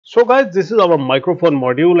So guys, this is our microphone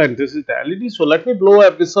module and this is the LED. So let me blow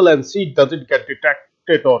a whistle and see does it get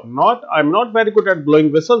detected or not. I'm not very good at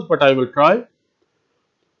blowing whistles, but I will try.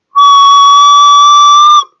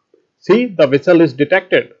 See, the whistle is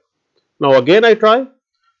detected. Now again I try.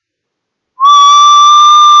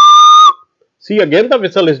 See, again the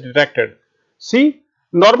whistle is detected. See,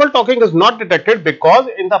 normal talking is not detected because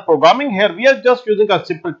in the programming here we are just using a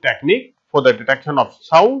simple technique for the detection of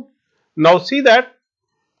sound. Now see that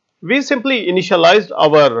we simply initialized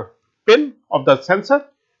our pin of the sensor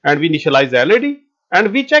and we initialize the LED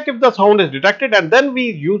and we check if the sound is detected, and then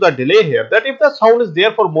we use a delay here that if the sound is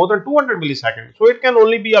there for more than 200 milliseconds, so it can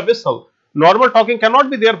only be a whistle. Normal talking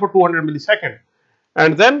cannot be there for 200 milliseconds.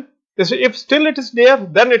 And then if still it is there,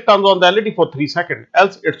 then it turns on the LED for 3 seconds,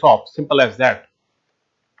 else it's off. Simple as that.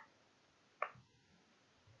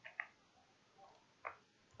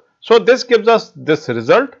 So this gives us this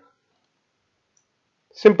result.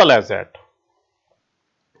 Simple as that.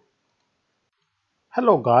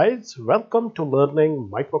 Hello guys, welcome to learning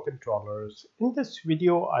microcontrollers. In this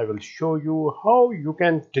video I will show you how you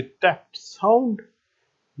can detect sound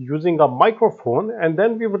using a microphone, and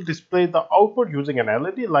then we will display the output using an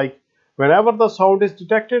LED. Like whenever the sound is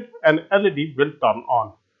detected, an LED will turn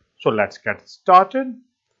on. So let's get started.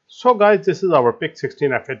 So guys, this is our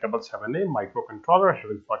PIC16F877A microcontroller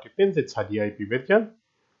having 40 pins. It's a DIP version.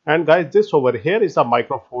 And guys, this over here is a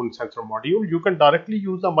microphone sensor module. You can directly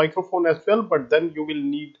use a microphone as well, but then you will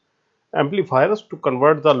need amplifiers to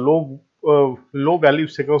convert the low value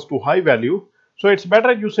signals to high value. So it's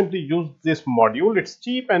better you simply use this module. It's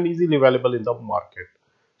cheap and easily available in the market.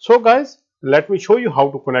 So guys, let me show you how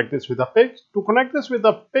to connect this with a PIC. To connect this with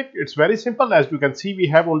a PIC, it's very simple. As you can see, we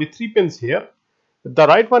have only 3 pins here. The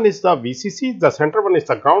right one is the VCC, the center one is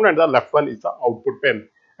the ground, and the left one is the output pin.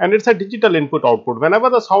 And it's a digital input output. Whenever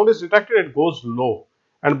the sound is detected, it goes low,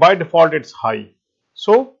 and by default it's high.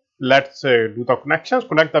 So let's do the connections.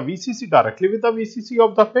 Connect the VCC directly with the VCC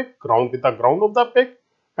of the PIC, ground with the ground of the PIC.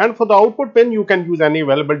 And for the output pin, you can use any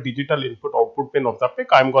available digital input output pin of the PIC.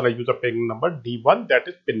 I'm going to use a pin number D1, that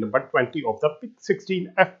is pin number 20 of the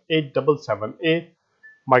PIC16F877A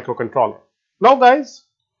microcontroller. Now guys,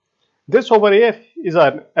 this over here is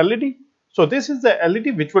an LED. So this is the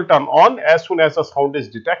LED which will turn on as soon as the sound is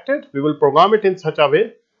detected. We will program it in such a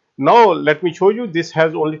way. Now let me show you. This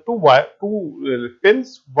has only two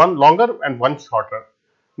pins, one longer and one shorter.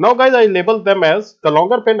 Now guys, I label them as the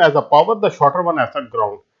longer pin as a power, the shorter one as a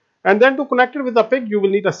ground. And then to connect it with the PIC, you will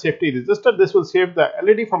need a safety resistor. This will save the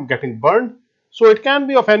LED from getting burned. So it can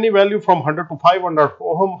be of any value from 100 to 500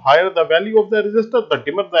 ohm. Higher the value of the resistor, the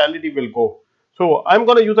dimmer the LED will go. So I'm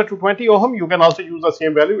going to use a 220 ohm. You can also use the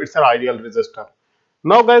same value. It's an ideal resistor.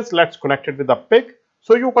 Now guys, let's connect it with the PIC.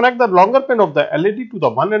 So you connect the longer pin of the LED to the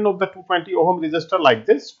one end of the 220 ohm resistor like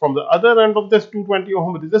this. From the other end of this 220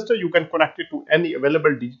 ohm resistor, you can connect it to any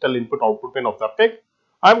available digital input output pin of the PIC.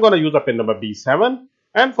 I'm going to use a pin number B7.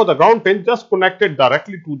 And for the ground pin, just connect it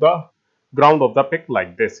directly to the ground of the PIC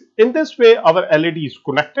like this. In this way, our LED is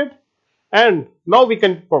connected, and now we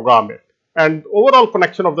can program it. And overall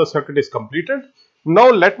connection of the circuit is completed. Now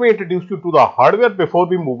let me introduce you to the hardware before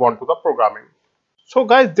we move on to the programming. So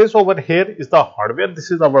guys, this over here is the hardware. This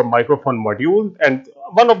is our microphone module, and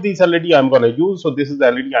one of these LED I'm going to use. So this is the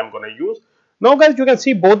LED I'm going to use. Now guys, you can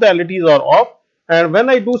see both the LEDs are off, and when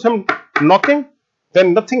I do some knocking,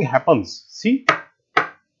 then nothing happens. See?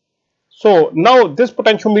 So now this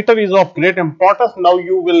potentiometer is of great importance. Now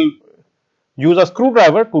you will use a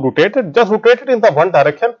screwdriver to rotate it. Just rotate it in the one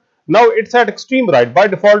direction. Now it's at extreme right. By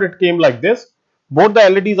default it came like this. Both the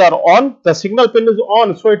LEDs are on. The signal pin is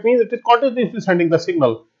on. So it means it is continuously sending the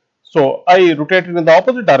signal. So I rotated in the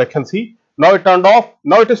opposite direction. See, now it turned off.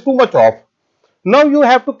 Now it is too much off. Now you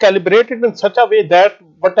have to calibrate it in such a way that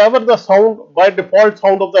whatever the sound, by default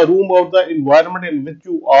sound of the room or the environment in which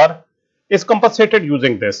you are, is compensated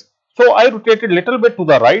using this. So I rotated little bit to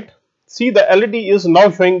the right. See, the LED is now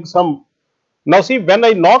showing some. Now see, when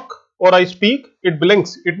I knock or I speak, it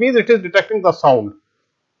blinks. It means it is detecting the sound.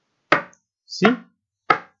 See?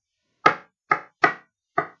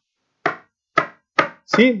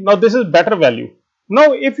 See, now this is better value.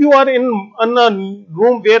 Now if you are in a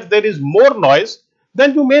room where there is more noise,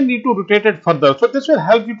 then you may need to rotate it further. So this will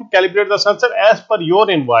help you to calibrate the sensor as per your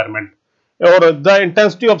environment or the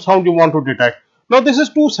intensity of sound you want to detect. Now this is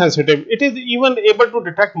too sensitive. It is even able to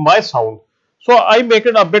detect my sound. So I make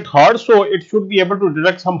it a bit hard, so it should be able to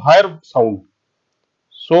detect some higher sound.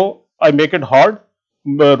 So I make it hard,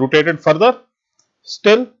 rotate it further,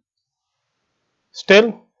 still,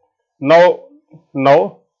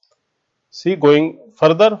 now, see, going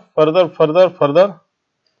further,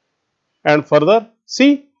 and further.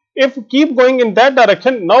 See, if keep going in that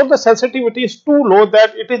direction, now the sensitivity is too low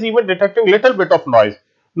that it is even detecting little bit of noise.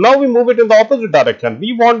 Now we move it in the opposite direction.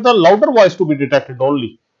 We want the louder voice to be detected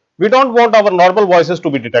only. We don't want our normal voices to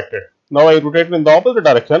be detected. Now I rotate it in the opposite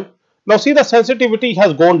direction. Now see, the sensitivity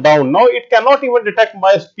has gone down. Now it cannot even detect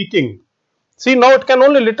my speaking. See, now it can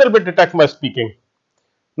only little bit detect my speaking.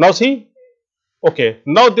 Now see, okay,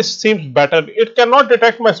 now this seems better. It cannot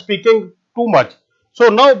detect my speaking too much. So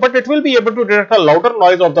now, but it will be able to detect a louder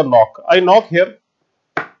noise of the knock. I knock here.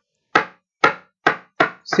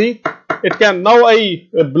 See, it can. Now I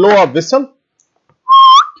blow a whistle.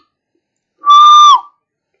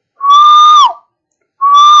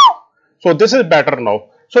 So this is better now.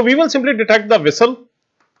 So we will simply detect the whistle.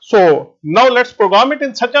 So now let's program it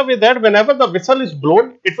in such a way that whenever the whistle is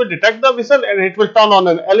blown, it will detect the whistle and it will turn on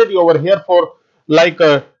an LED over here for like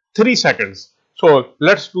 3 seconds. So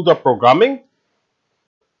let's do the programming.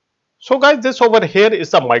 So guys, this over here is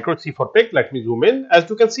the micro C for PIC. Let me zoom in. As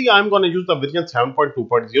you can see, I am going to use the version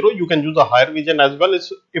 7.2.0. You can use a higher version as well.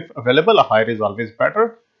 If available, a higher is always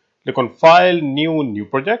better. Click on File, New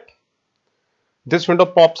Project. This window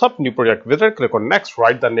pops up, New Project Wizard. Click on Next.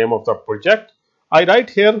 Write the name of the project. I write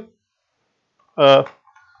here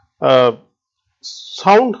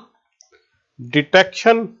sound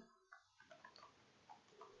detection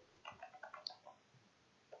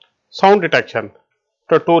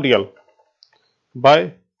tutorial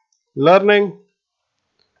by learning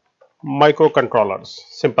microcontrollers.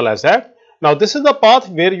 Simple as that. Now this is the path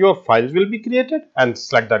where your files will be created, and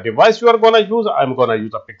select the device you are going to use. I am going to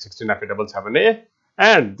use a PIC16F877A,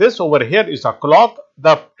 and this over here is a clock,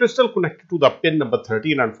 the crystal connected to the pin number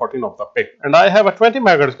 13 and 14 of the PIC, and I have a 20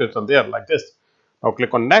 MHz crystal there like this. Now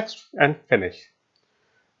click on Next and Finish.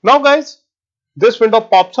 Now guys, this window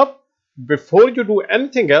pops up. Before you do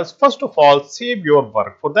anything else, first of all, save your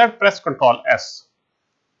work. For that, press Ctrl S.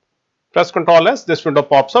 Press Ctrl S, this window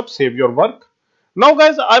pops up, save your work. Now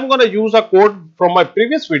guys, I'm going to use a code from my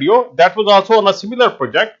previous video that was also on a similar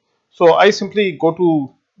project. So I simply go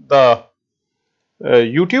to the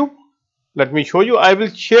YouTube. Let me show you. I will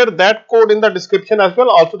share that code in the description as well.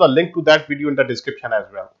 Also the link to that video in the description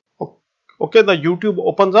as well. Okay, the YouTube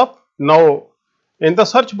opens up. Now in the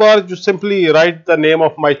search bar, you simply write the name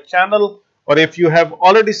of my channel, or if you have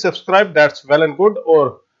already subscribed, that's well and good,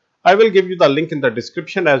 or I will give you the link in the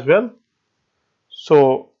description as well.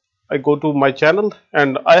 So I go to my channel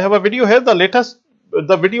and I have a video here,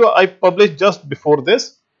 the video I published just before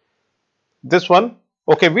this one.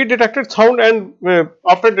 Okay, we detected sound, and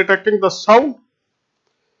after detecting the sound,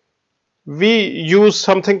 we use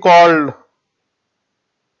something called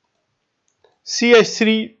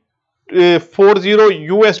CH340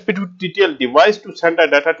 USB to TTL device to send a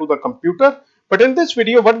data to the computer. But in this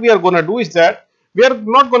video, what we are going to do is that we are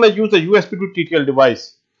not going to use the USB to TTL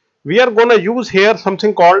device. We are going to use here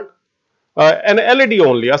something called an LED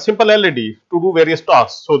only, a simple LED to do various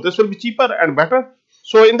tasks. So this will be cheaper and better.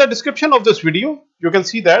 So in the description of this video, you can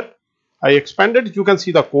see that I expanded. You can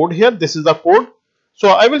see the code here. This is the code. So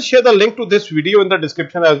I will share the link to this video in the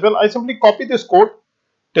description as well. I simply copy this code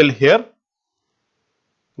till here.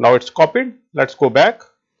 Now it's copied. Let's go back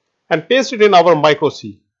and paste it in our micro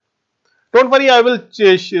C. Don't worry, I will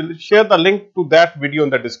share the link to that video in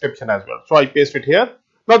the description as well. So I paste it here.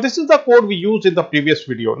 Now this is the code we used in the previous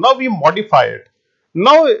video. Now we modify it.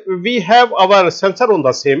 Now we have our sensor on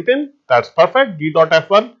the same pin. That's perfect.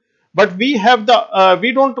 D.F1. But we have the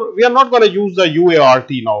we are not going to use the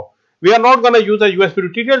UART now. We are not going to use the USB to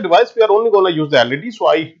TTL device. We are only going to use the LED. So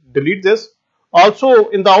I delete this. Also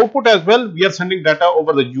in the output as well, we are sending data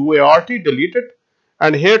over the UART. Delete it.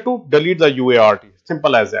 And here to delete the UART.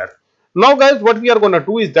 Simple as that. Now guys, what we are going to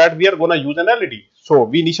do is that we are going to use an LED. So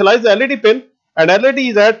we initialize the LED pin, and LED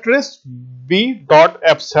is at trace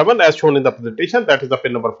B.F7 as shown in the presentation. That is the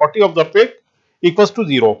pin number 40 of the PIC equals to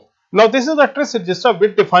 0. Now this is the trace register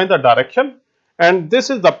which defines the direction, and this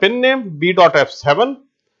is the pin name B.F7,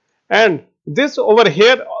 and this over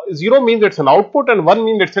here 0 means it's an output and 1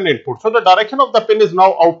 means it's an input. So the direction of the pin is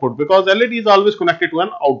now output, because LED is always connected to an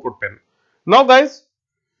output pin. Now guys,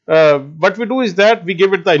 what we do is that we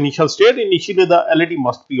give it the initial state. Initially the LED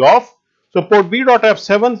must be off. So port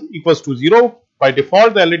B.F7 equals to 0. By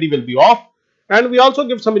default the LED will be off, and we also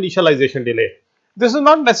give some initialization delay. This is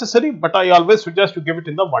not necessary, but I always suggest you give it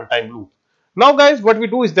in the one-time loop. Now guys, what we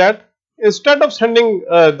do is that instead of sending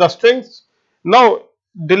the strings, now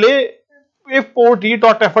delay if port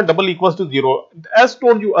D.F1 double equals to 0. As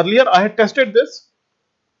told you earlier, I had tested this.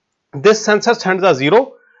 This sensor sends a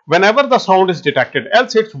 0 whenever the sound is detected,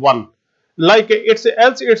 else it's 1. Like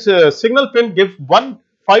else its signal pin gives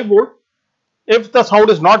 5 volt if the sound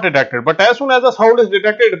is not detected, but as soon as the sound is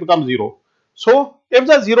detected, it becomes 0. So if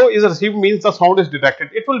the 0 is received means the sound is detected,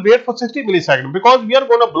 it will wait for 60 milliseconds because we are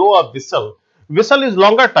going to blow a whistle. Whistle is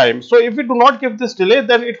longer time. So if we do not give this delay,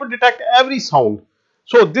 then it will detect every sound.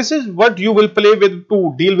 So this is what you will play with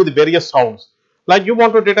to deal with various sounds. Like you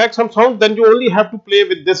want to detect some sound, then you only have to play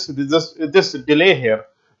with this delay here.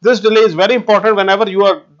 This delay is very important whenever you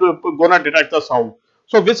are going to detect the sound.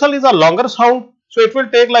 So whistle is a longer sound, so it will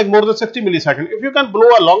take like more than 60 milliseconds. If you can blow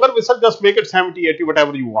a longer whistle, just make it 70, 80,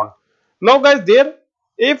 whatever you want. Now guys, there,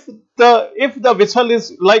 if the whistle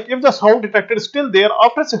is like, if the sound detected is still there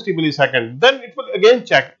after 60 milliseconds, then it will again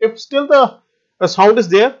check. If still the sound is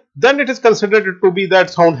there, then it is considered to be that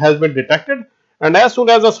sound has been detected. And as soon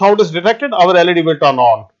as the sound is detected, our LED will turn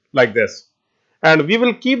on like this. And we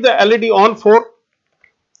will keep the LED on for,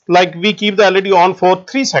 like we keep the LED on for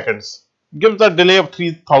 3 seconds. Gives the delay of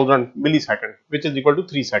 3000 milliseconds, which is equal to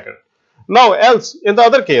 3 seconds. Now else, in the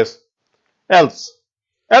other case, else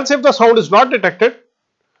if the sound is not detected,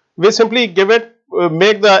 we simply give it,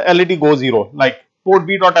 make the LED go 0, like port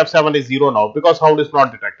B.F7 is 0 now because sound is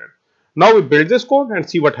not detected. Now we build this code and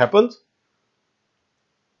see what happens.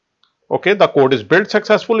 Okay, the code is built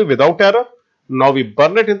successfully without error. Now we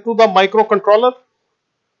burn it into the microcontroller.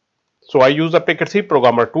 So I use the PIC16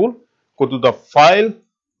 programmer tool. Go to the file,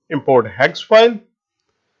 import hex file.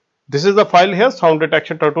 This is the file here, sound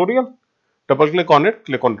detection tutorial. Double click on it,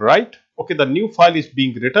 click on write. Okay, the new file is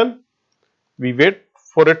being written. We wait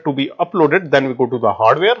for it to be uploaded, then we go to the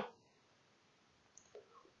hardware.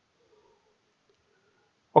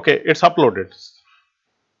 Okay, it's uploaded.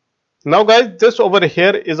 Now guys, this over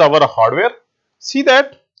here is our hardware. See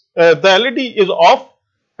that the LED is off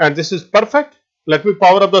and this is perfect. Let me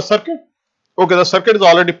power up the circuit. Okay, the circuit is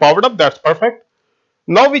already powered up, that's perfect.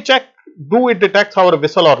 Now we check, do it detect our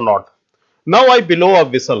whistle or not. Now I blow a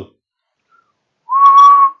whistle.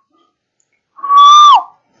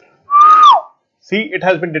 See, it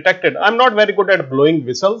has been detected. I'm not very good at blowing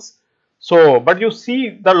whistles. So, but you see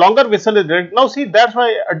the longer whistle is detected. Now see, that's why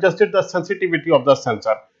I adjusted the sensitivity of the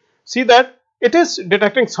sensor. See that it is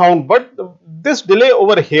detecting sound, but this delay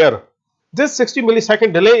over here, this 60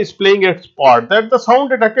 millisecond delay is playing its part, that the sound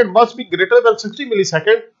detected must be greater than 60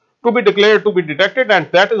 milliseconds to be declared to be detected,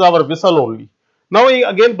 and that is our whistle only. Now I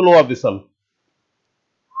again blow a whistle.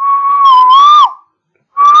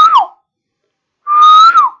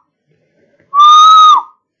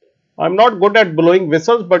 I'm not good at blowing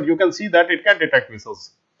whistles, but you can see that it can detect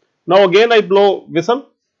whistles. Now again I blow whistle.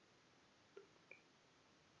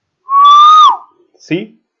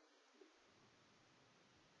 See?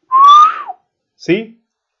 See?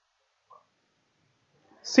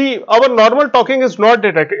 See, our normal talking is not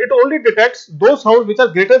detected. It only detects those sounds which are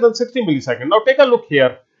greater than 60 milliseconds. Now take a look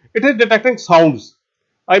here. It is detecting sounds.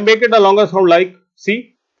 I make it a longer sound like,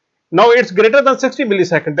 see? Now it's greater than 60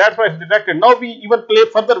 milliseconds. That's why it's detected. Now we even play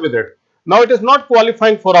further with it. Now it is not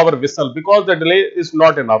qualifying for our whistle because the delay is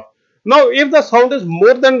not enough. Now if the sound is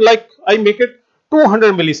more than, like I make it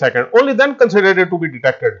 200 milliseconds, only then consider it to be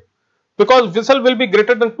detected. Because whistle will be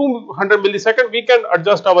greater than 200 milliseconds, we can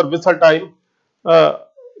adjust our whistle time.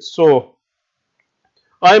 So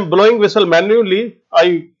I am blowing whistle manually.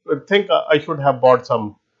 I think I should have bought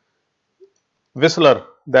some whistler,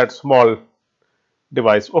 that small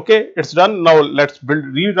device. Okay, it's done. Now let's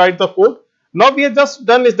rewrite the code. Now we have just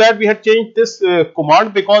done is that we had changed this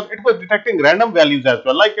command because it was detecting random values as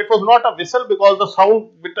well. Like it was not a whistle because the sound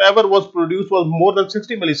whatever was produced was more than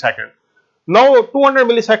 60 milliseconds. Now 200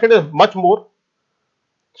 milliseconds is much more.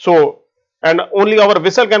 So, and only our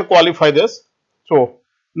whistle can qualify this. So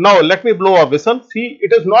now let me blow a whistle. See,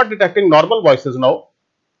 it is not detecting normal voices now.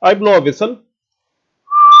 I blow a whistle.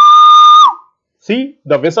 See,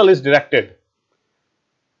 the whistle is detected.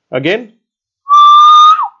 Again.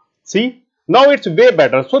 See, now it's way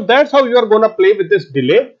better. So that's how you are going to play with this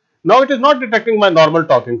delay. Now it is not detecting my normal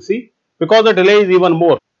talking. See, because the delay is even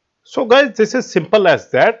more. So guys, this is simple as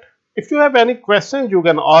that. If you have any questions, you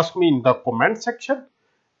can ask me in the comment section,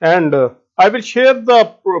 and I will share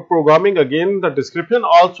the programming again in the description.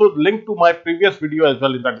 Also link to my previous video as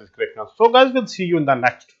well in the description. So guys, we'll see you in the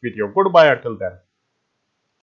next video. Goodbye until then.